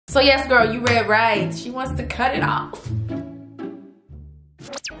So yes, girl, you read right. She wants to cut it off.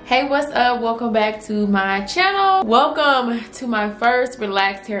 Hey, what's up? Welcome back to my channel. Welcome to my first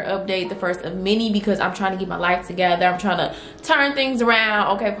relaxed hair update, the first of many, because I'm trying to get my life together. I'm trying to turn things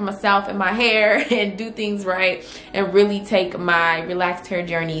around, okay, for myself and my hair and do things right and really take my relaxed hair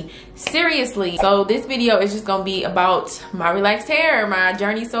journey seriously. So this video is just gonna be about my relaxed hair, my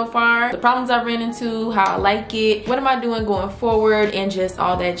journey so far, the problems I've ran into, how I like it, what am I doing going forward, and just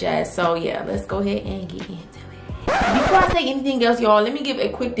all that jazz. So yeah, let's go ahead and get into it. Before I say anything else, y'all, let me give a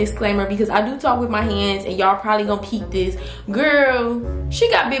quick disclaimer because I do talk with my hands and y'all probably gonna peep this. Girl, she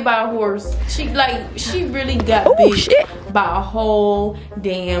got bit by a horse. She really got bit by a whole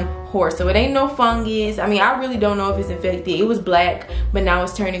damn horse. So it ain't no fungus. I mean, I really don't know if it's infected. It was black, but now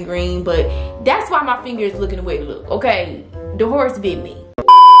it's turning green. But that's why my finger is looking the way it look. Okay, the horse bit me.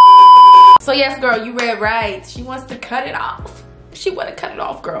 So yes, girl, you read right. She wants to cut it off. She want to cut it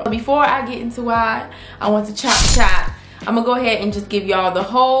off, girl. Before I get into why I want to chop, I'm gonna go ahead and just give y'all the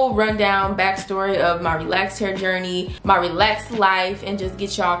whole rundown backstory of my relaxed hair journey, my relaxed life, and just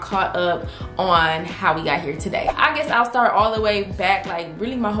get y'all caught up on how we got here today. I guess I'll start all the way back, like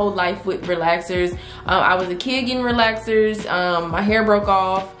really my whole life with relaxers. I was a kid getting relaxers. My hair broke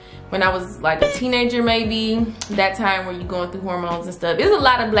off when I was like a teenager, maybe. That time where you're going through hormones and stuff. It's a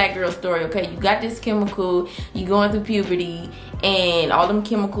lot of black girl story, okay? You got this chemical, you going through puberty, and all them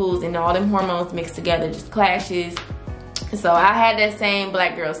chemicals and all them hormones mixed together just clashes. So I had that same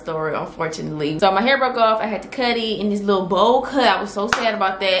black girl story, unfortunately. So my hair broke off, I had to cut it in this little bowl cut. I was so sad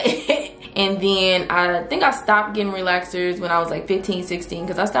about that. And then I think I stopped getting relaxers when I was like 15, 16,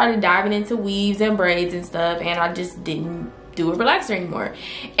 because I started diving into weaves and braids and stuff, and I just didn't do a relaxer anymore.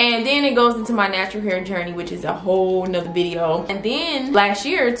 And then it goes into my natural hair journey, which is a whole nother video. And then last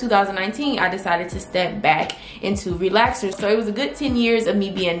year, 2019, I decided to step back into relaxers. So it was a good 10 years of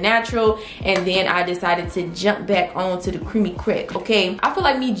me being natural, and then I decided to jump back onto the creamy crack, okay? I feel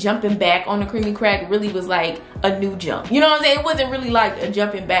like me jumping back on the creamy crack really was like a new jump. You know what I'm saying? It wasn't really like a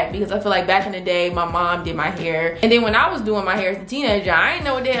jumping back, because I feel like back in the day, my mom did my hair. And then when I was doing my hair as a teenager, I didn't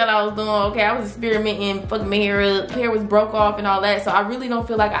know what the hell I was doing, okay? I was experimenting, fucking my hair up, hair was broke off and all that. So I really don't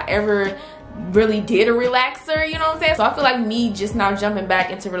feel like I ever really did a relaxer, you know what I'm saying? So I feel like me just now jumping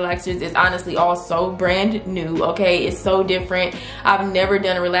back into relaxers is honestly all so brand new, okay? It's so different. I've never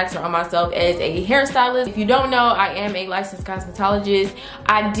done a relaxer on myself as a hairstylist. If you don't know, I am a licensed cosmetologist.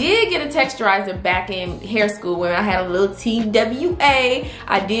 I did get a texturizer back in hair school when I had a little TWA.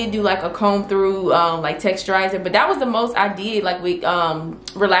 I did do like a comb through like texturizer, but that was the most I did like with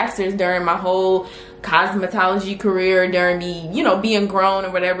relaxers during my whole cosmetology career, during me, you know, being grown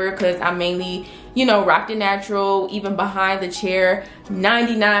or whatever, because I mainly, you know, rocked it natural. Even behind the chair,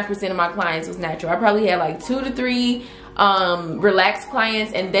 99% of my clients was natural. I probably had like 2 to 3 relaxed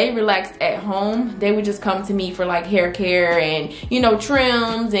clients, and they relaxed at home. They would just come to me for like hair care and, you know,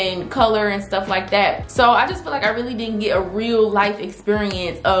 trims and color and stuff like that. So I just feel like I really didn't get a real life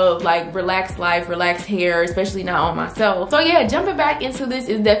experience of like relaxed life, relaxed hair, especially not on myself. So yeah, jumping back into this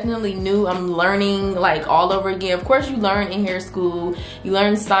is definitely new. I'm learning like all over again. Of course, you learn in hair school, you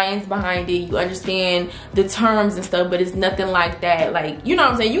learn science behind it, you understand the terms and stuff, but it's nothing like that. Like, you know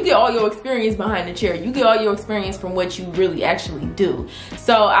what I'm saying? You get all your experience behind the chair. You get all your experience from what you really actually do.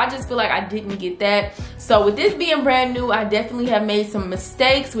 So I just feel like I didn't get that. So with this being brand new, I definitely have made some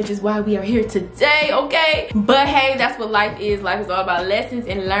mistakes, which is why we are here today, okay? But hey, that's what life is. Life is all about lessons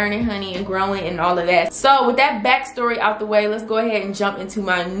and learning, honey, and growing and all of that. So with that backstory out the way, let's go ahead and jump into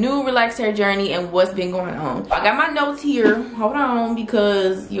my new relaxed hair journey and what's been going on. I got my notes here. Hold on,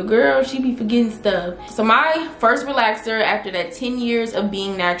 because your girl, she be forgetting stuff. So my first relaxer after that 10 years of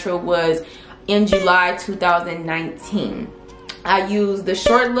being natural was in July 2019. I used the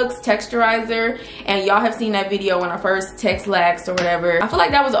Short Looks texturizer, and y'all have seen that video when I first texlaxed or whatever. I feel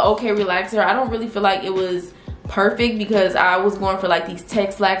like that was an okay relaxer. I don't really feel like it was perfect because I was going for like these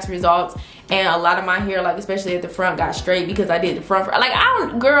texlax results, and a lot of my hair, like especially at the front, got straight because I did the front.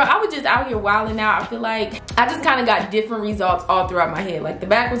 Like, girl, I was just out here wilding out. I feel like I just kind of got different results all throughout my head. Like the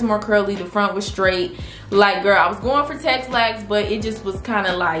back was more curly, the front was straight. Like, girl, I was going for texlax, but it just was kind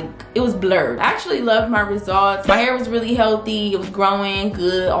of like, it was blurred. I actually loved my results. My hair was really healthy. It was growing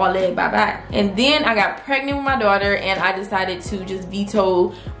good, all that, bye-bye. And then I got pregnant with my daughter, and I decided to just veto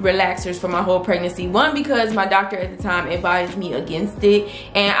relaxers for my whole pregnancy. One, because my doctor at the time advised me against it.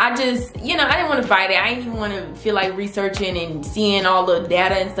 And I just, you know, didn't want to fight it. I didn't even want to feel like researching and seeing all the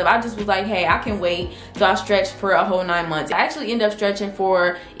data and stuff. I just was like, hey, I can wait. So I stretched for a whole 9 months. I actually ended up stretching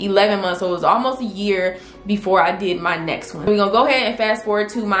for 11 months, so it was almost a year before I did my next one. We're gonna go ahead and fast forward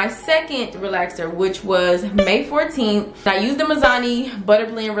to my second relaxer, which was May 14th. I used the Mizani Butter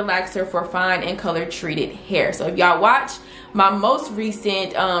Blend Relaxer for fine and color treated hair. So if y'all watch my most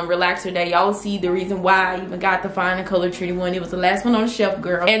recent relaxer day, y'all will see the reason why I even got the fine and color treated one. It was the last one on the shelf,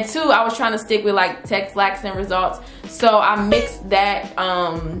 girl. And two, I was trying to stick with like textlaxing results, so I mixed that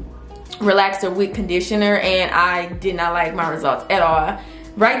relaxer with conditioner, and I did not like my results at all.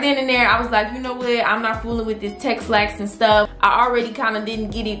 Right then and there, I was like, you know what, I'm not fooling with this Texlax and stuff. I already kind of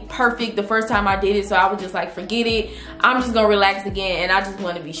didn't get it perfect the first time I did it, so I was just like, forget it. I'm just gonna relax again, and I just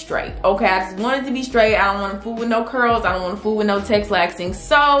want to be straight. Okay, I just wanted to be straight. I don't want to fool with no curls. I don't want to fool with no Texlaxing.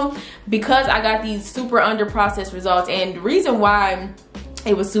 So because I got these super under processed results, and the reason why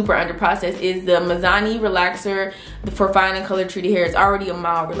it was super under processed is the Mizani relaxer for fine and color treated hair is already a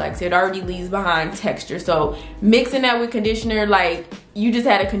mild relaxer. It already leaves behind texture. So mixing that with conditioner, like, you just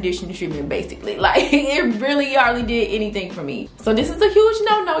had a conditioning treatment basically. Like, it really hardly did anything for me. So this is a huge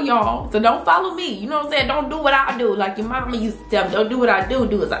no-no, y'all. So don't follow me. You know what I'm saying? Don't do what I do. Like your mama used to tell me, don't do what I do,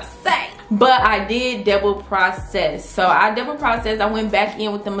 do as I say. But I did double process. So I double processed. I went back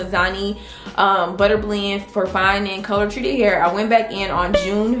in with the Mizani Butter Blend for fine and color treated hair. I went back in on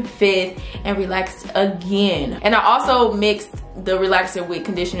June 5th and relaxed again. And I also mixed the relaxer with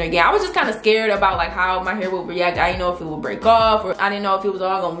conditioner again. I was just kind of scared about like how my hair would react. I didn't know if it would break off, or I didn't know if it was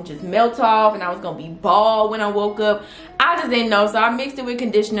all gonna just melt off and I was gonna be bald when I woke up. I just didn't know, so I mixed it with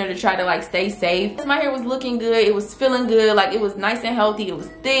conditioner to try to like stay safe. My hair was looking good, it was feeling good, like it was nice and healthy, it was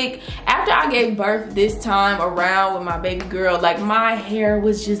thick. After I gave birth this time around with my baby girl, like my hair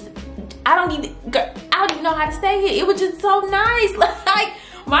was just, I don't even know how to say it. It was just so nice. Like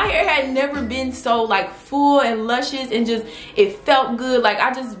my hair had never been so like full and luscious, and just it felt good. Like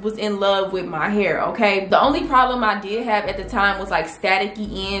I just was in love with my hair. Okay, the only problem I did have at the time was like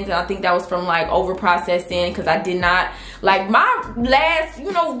staticky ends, and I think that was from like over processing, because I did not like my last,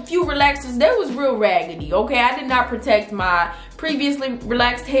 you know, few relaxers, they was real raggedy. Okay, I did not protect my previously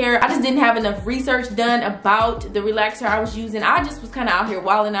relaxed hair. I just didn't have enough research done about the relaxer I was using. I just was kind of out here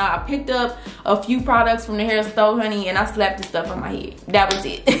wilding out. I picked up a few products from the hair store, honey, and I slapped the stuff on my head. That was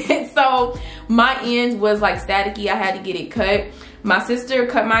it. So my ends was like staticky. I had to get it cut. My sister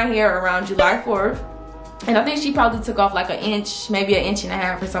cut my hair around July 4th, and I think she probably took off like an inch, maybe an inch and a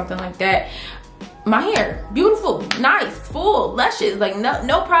half or something like that. My hair, beautiful, nice, full, luscious, like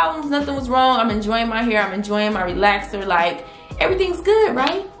no problems, nothing was wrong. I'm enjoying my hair, I'm enjoying my relaxer, like everything's good,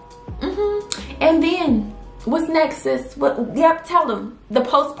 right? And then what's next, sis? What? Yep, tell them. The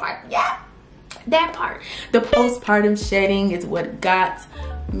postpartum. Yeah, that part. The postpartum shedding is what got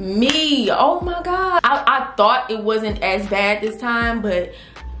me. Oh my god, I thought it wasn't as bad this time, but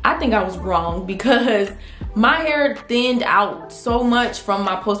I think I was wrong, because my hair thinned out so much from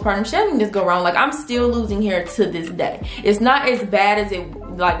my postpartum shedding this go around. Like I'm still losing hair to this day. It's not as bad as it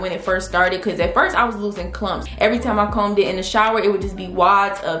like when it first started, because at first I was losing clumps. Every time I combed it in the shower, it would just be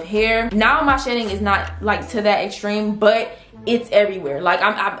wads of hair. Now my shedding is not like to that extreme, but it's everywhere. Like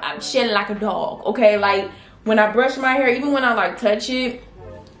I'm shedding like a dog. Okay, like when I brush my hair, even when I like touch it,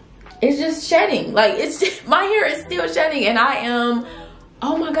 it's just shedding. Like it's just, my hair is still shedding, and I am,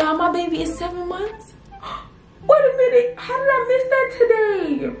 oh my god, my baby is 7 months. Wait a minute, how did I miss that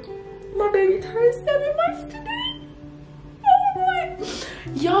today? My baby turned 7 months today. Oh my,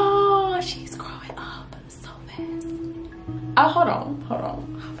 y'all, she's growing up so fast. Oh, hold on.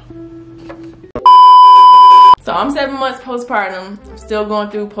 So I'm 7 months postpartum. I'm still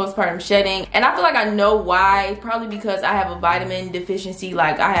going through postpartum shedding, and I feel like I know why. Probably because I have a vitamin deficiency.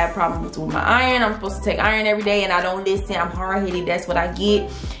 Like I have problems with my iron. I'm supposed to take iron every day, and I don't listen. I'm hard-headed. That's what I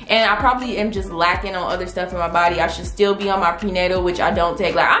get. And I probably am just lacking on other stuff in my body. I should still be on my prenatal, which I don't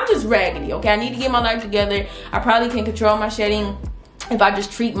take. Like I'm just raggedy. Okay, I need to get my life together. I probably can control my shedding if I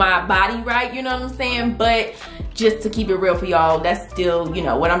just treat my body right, you know what I'm saying? But just to keep it real for y'all, that's still, you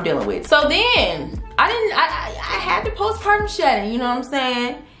know, what I'm dealing with. So then I had the postpartum shedding, you know what I'm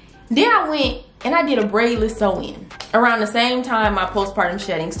saying? Then I went and I did a braidless sew-in around the same time my postpartum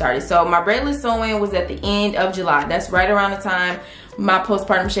shedding started. So my braidless sew-in was at the end of July. That's right around the time my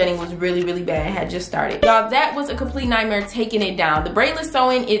postpartum shedding was really, really bad and had just started. Y'all, that was a complete nightmare taking it down. The braidless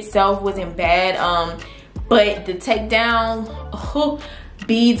sew-in itself wasn't bad, but the takedown,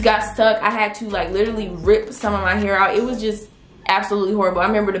 beads got stuck. I had to like literally rip some of my hair out. It was just absolutely horrible. I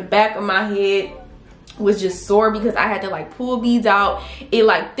remember the back of my head was just sore because I had to like pull beads out. It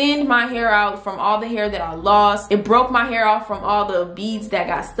like thinned my hair out from all the hair that I lost. It broke my hair off from all the beads that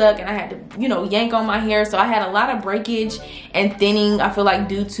got stuck, and I had to, you know, yank on my hair. So I had a lot of breakage and thinning, I feel like,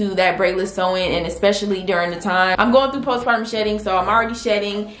 due to that braidless sewing, and especially during the time I'm going through postpartum shedding. So I'm already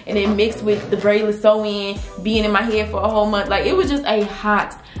shedding, and then mixed with the braidless sewing being in my head for a whole month, like it was just a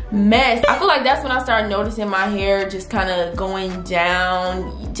hot mess. I feel like that's when I started noticing my hair just kind of going down,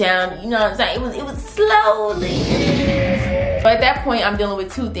 you know what I'm saying? It was slowly. But at that point, I'm dealing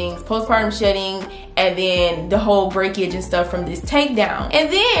with two things: postpartum shedding, and then the whole breakage and stuff from this takedown.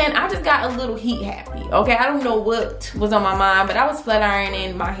 And then I just got a little heat happy, okay? I don't know what was on my mind, but I was flat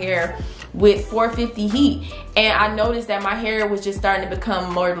ironing my hair with 450 heat, and I noticed that my hair was just starting to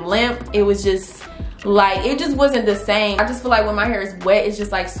become more limp. It was just like, it just wasn't the same. I just feel like when my hair is wet, it's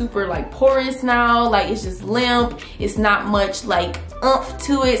just like super like porous now. Like it's just limp. It's not much like oomph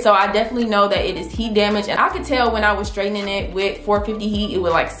to it. So I definitely know that it is heat damage. And I could tell when I was straightening it with 450 heat, it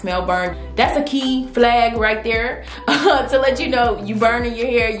would like smell burn. That's a key flag right there to let you know you burning your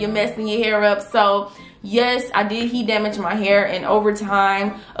hair, you're messing your hair up. So yes, I did heat damage my hair, and over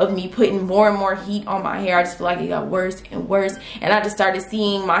time of me putting more and more heat on my hair, I just feel like it got worse and worse. And I just started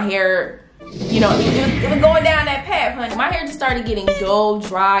seeing my hair, you know, it was going down that path, honey. My hair just started getting dull,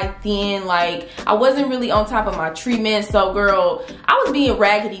 dry, thin. Like I wasn't really on top of my treatment. So girl, I was being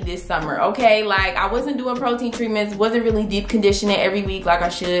raggedy this summer, okay? Like I wasn't doing protein treatments, wasn't really deep conditioning every week like I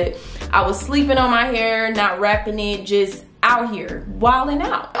should. I was sleeping on my hair, not wrapping it, just out here wilding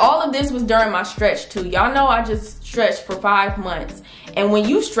out. All of this was during my stretch too. Y'all know I just stretched for 5 months, and when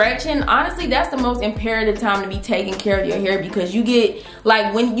you stretching, honestly, that's the most imperative time to be taking care of your hair, because you get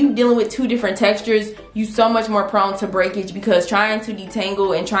like, when you dealing with two different textures, you so much more prone to breakage, because trying to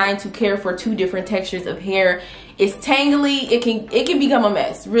detangle and trying to care for two different textures of hair is tangly. It can become a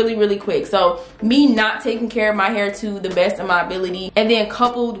mess really quick. So me not taking care of my hair to the best of my ability, and then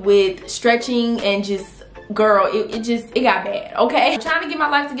coupled with stretching and just, girl, it got bad, okay? I'm trying to get my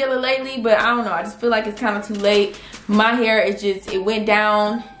life together lately, but I don't know, I just feel like it's kind of too late. My hair is just, it went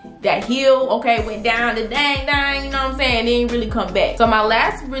down that hill, okay? It went down the dang, you know what I'm saying? It didn't really come back. So my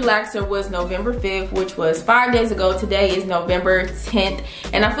last relaxer was November 5th, which was 5 days ago. Today is November 10th,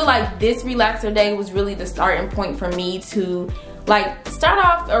 and I feel like this relaxer day was really the starting point for me to like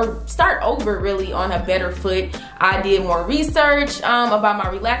start over really on a better foot. I did more research about my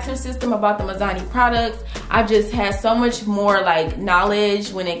relaxer system, about the Mazzani products. I just had so much more like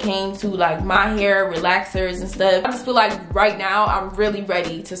knowledge when it came to like my hair relaxers and stuff. I just feel like right now I'm really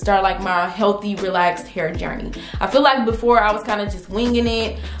ready to start like my healthy, relaxed hair journey. I feel like before I was kind of just winging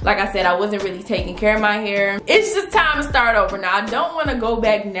it. Like I said, I wasn't really taking care of my hair. It's just time to start over now. I don't want to go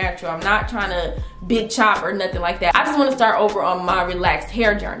back natural. I'm not trying to big chop or nothing like that. I just want to start over on my relaxed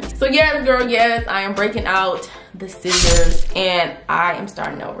hair journey. So yes, girl, yes, I am breaking out the scissors and I am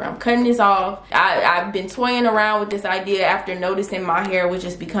starting over. I'm cutting this off. I've been toying around with this idea after noticing my hair was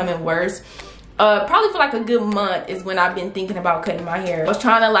just becoming worse. Probably for like a good month is when I've been thinking about cutting my hair. I was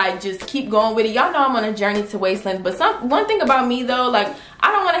trying to like just keep going with it. Y'all know I'm on a journey to waistline, but one thing about me though, like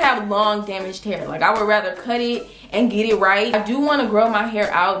I don't want to have long damaged hair. Like I would rather cut it and get it right. I do want to grow my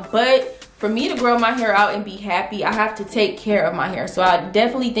hair out, but for me to grow my hair out and be happy, I have to take care of my hair. So I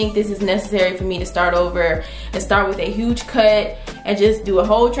definitely think this is necessary for me to start over and start with a huge cut and just do a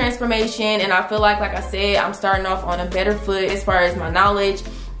whole transformation. And I feel like I said, I'm starting off on a better foot as far as my knowledge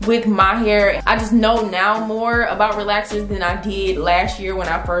with my hair. I just know now more about relaxers than I did last year when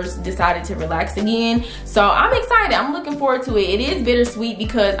I first decided to relax again. So I'm excited. I'm looking forward to it. It is bittersweet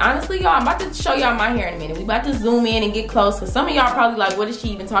because honestly, y'all, I'm about to show y'all my hair in a minute. We about to zoom in and get close because some of y'all probably like, what is she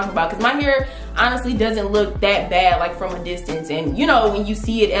even talking about? Because my hair honestly doesn't look that bad like from a distance. And you know, when you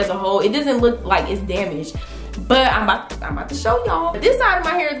see it as a whole, it doesn't look like it's damaged. But I'm about to show y'all. This side of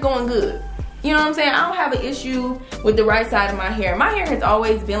my hair is going good. You know what I'm saying? I don't have an issue with the right side of my hair. My hair has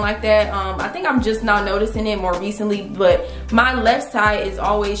always been like that. I think I'm just now noticing it more recently, but my left side is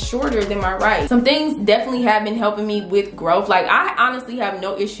always shorter than my right. Some things definitely have been helping me with growth. Like I honestly have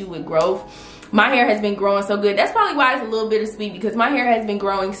no issue with growth. My hair has been growing so good. That's probably why it's a little bittersweet because my hair has been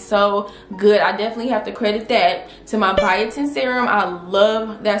growing so good. I definitely have to credit that to my biotin serum. I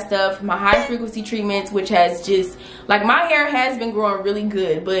love that stuff. My high frequency treatments, which has just, like my hair has been growing really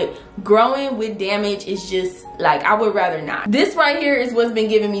good, but growing with damage is just like, I would rather not. This right here is what's been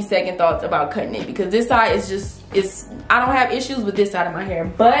giving me second thoughts about cutting it because this side is just, I don't have issues with this side of my hair.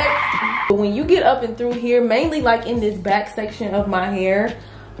 But when you get up and through here, mainly like in this back section of my hair,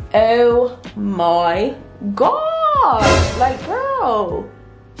 oh my god, like girl,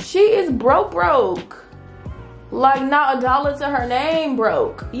 she is broke. Like, not $1 to her name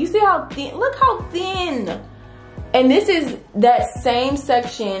broke. You see how thin? Look how thin. And this is that same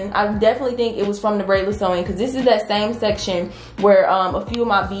section. I definitely think it was from the braidless sewing, because this is that same section where a few of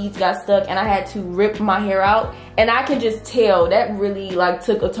my beads got stuck and I had to rip my hair out. And I can just tell that really like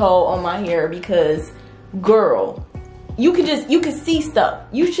took a toll on my hair, because girl, you can see stuff.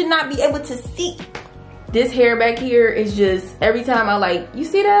 You should not be able to see. This hair back here is just, every time I like, you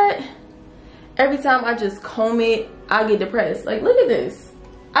see that? Every time I just comb it, I get depressed. Like, look at this.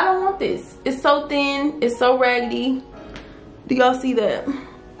 I don't want this. It's so thin. It's so raggedy. Do y'all see that?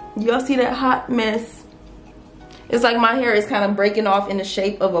 Y'all see that hot mess? It's like my hair is kind of breaking off in the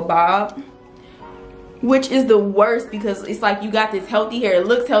shape of a bob, which is the worst, because it's like you got this healthy hair. It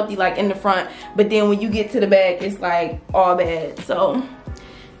looks healthy like in the front, but then when you get to the back, it's like all bad. So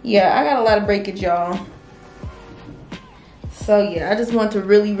yeah, I got a lot of breakage, y'all. So yeah, I just want to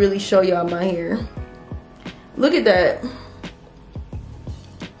really show y'all my hair. Look at that.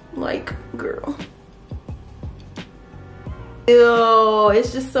 Like, girl. Ew,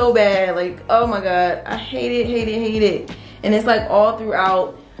 it's just so bad. Like, oh my god, I hate it. And it's like all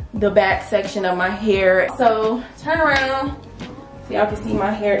throughout the back section of my hair. So turn around so y'all can see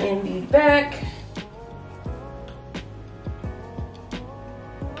my hair in the back.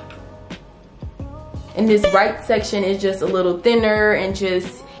 And this right section is just a little thinner and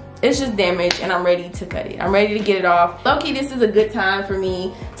just, it's just damaged, and I'm ready to cut it. I'm ready to get it off. Low-key, this is a good time for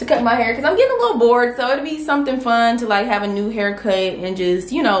me to cut my hair because I'm getting a little bored, so it'll be something fun to like have a new haircut and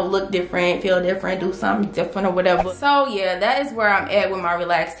just, you know, look different, feel different, do something different or whatever. So yeah, that is where I'm at with my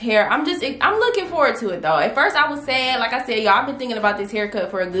relaxed hair. I'm looking forward to it though. At first I was sad, like I said, y'all, I've been thinking about this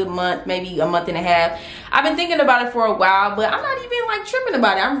haircut for a good month, maybe a month and a half. I've been thinking about it for a while, but I'm not even like tripping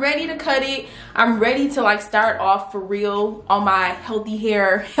about it. I'm ready to cut it. I'm ready to like start off for real on my healthy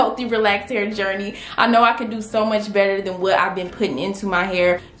hair, healthy relaxed hair journey. I know I can do so much better than what I've been putting into my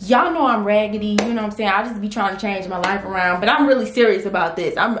hair. Y'all know I'm raggedy, you know what I'm saying? I just be trying to change my life around, but I'm really serious about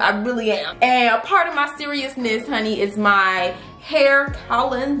this. I really am. And a part of my seriousness, honey, is my hair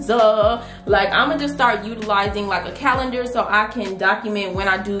calendar. Like, I'm gonna just start utilizing like a calendar so I can document when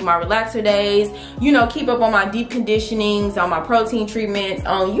I do my relaxer days, you know, keep up on my deep conditionings, on my protein treatments,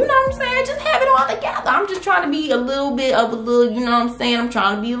 on, you know what I'm saying, just have it all together. I'm just trying to be a little bit of a little, you know what I'm saying, I'm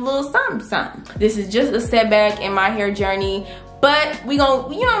trying to be a little something. This is just a setback in my hair journey, but we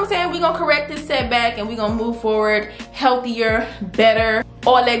gonna, you know what I'm saying, we gonna correct this setback and we gonna move forward healthier, better,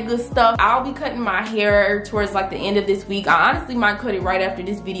 all that good stuff. I'll be cutting my hair towards like the end of this week. I honestly might cut it right after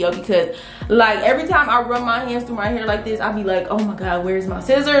this video, because like every time I run my hands through my hair like this, I'll be like, oh my god, where's my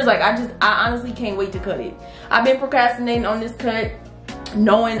scissors? Like, I honestly can't wait to cut it. I've been procrastinating on this cut,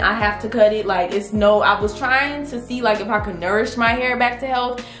 knowing I have to cut it. Like, I was trying to see like if I could nourish my hair back to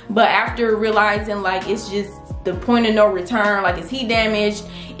health, but after realizing like it's just the point of no return, like it's heat damaged,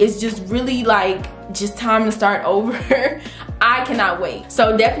 it's just really like just time to start over. I cannot wait.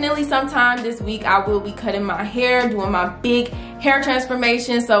 So definitely sometime this week I will be cutting my hair, doing my big hair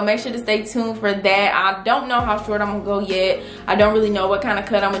transformation, so make sure to stay tuned for that. I don't know how short I'm gonna go yet. I don't really know what kind of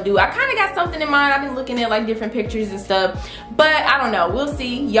cut I'm gonna do. I kind of got something in mind. I've been looking at like different pictures and stuff, but I don't know. We'll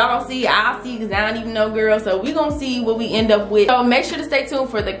see. Y'all see, I'll see, because I don't even know, girl. So we gonna see what we end up with. So make sure to stay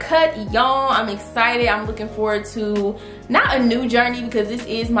tuned for the cut, y'all. I'm excited. I'm looking forward to not a new journey, because this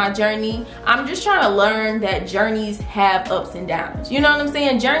is my journey. I'm just trying to learn that journeys have ups and downs. You know what I'm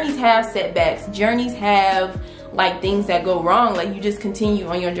saying? Journeys have setbacks. Journeys have like things that go wrong. Like, you just continue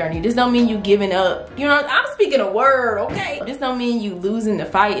on your journey. This don't mean you giving up. You know, I'm speaking a word, okay? This don't mean you losing the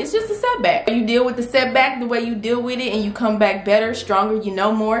fight. It's just a setback. You deal with the setback the way you deal with it, and you come back better, stronger, you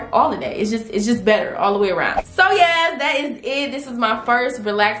know more. All of that. It's just better all the way around. So yes, that is it. This is my first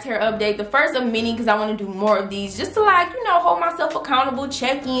relaxed hair update. The first of many, because I want to do more of these, just to like, you know, hold myself accountable,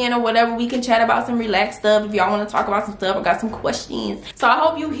 check in or whatever. We can chat about some relaxed stuff. If y'all want to talk about some stuff, I got some questions. So I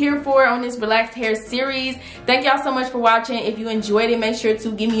hope you here for it on this relaxed hair series. Thank y'all so much for watching. If you enjoyed it, make sure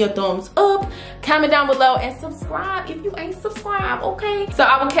to give me a thumbs up, comment down below, and subscribe if you ain't subscribed, okay? So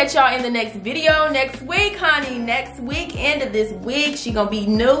I will catch y'all in the next video next week, honey. Next week, end of this week, she gonna be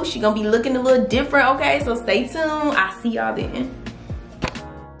new. She gonna be looking a little different, okay? So stay tuned. I'll see y'all then.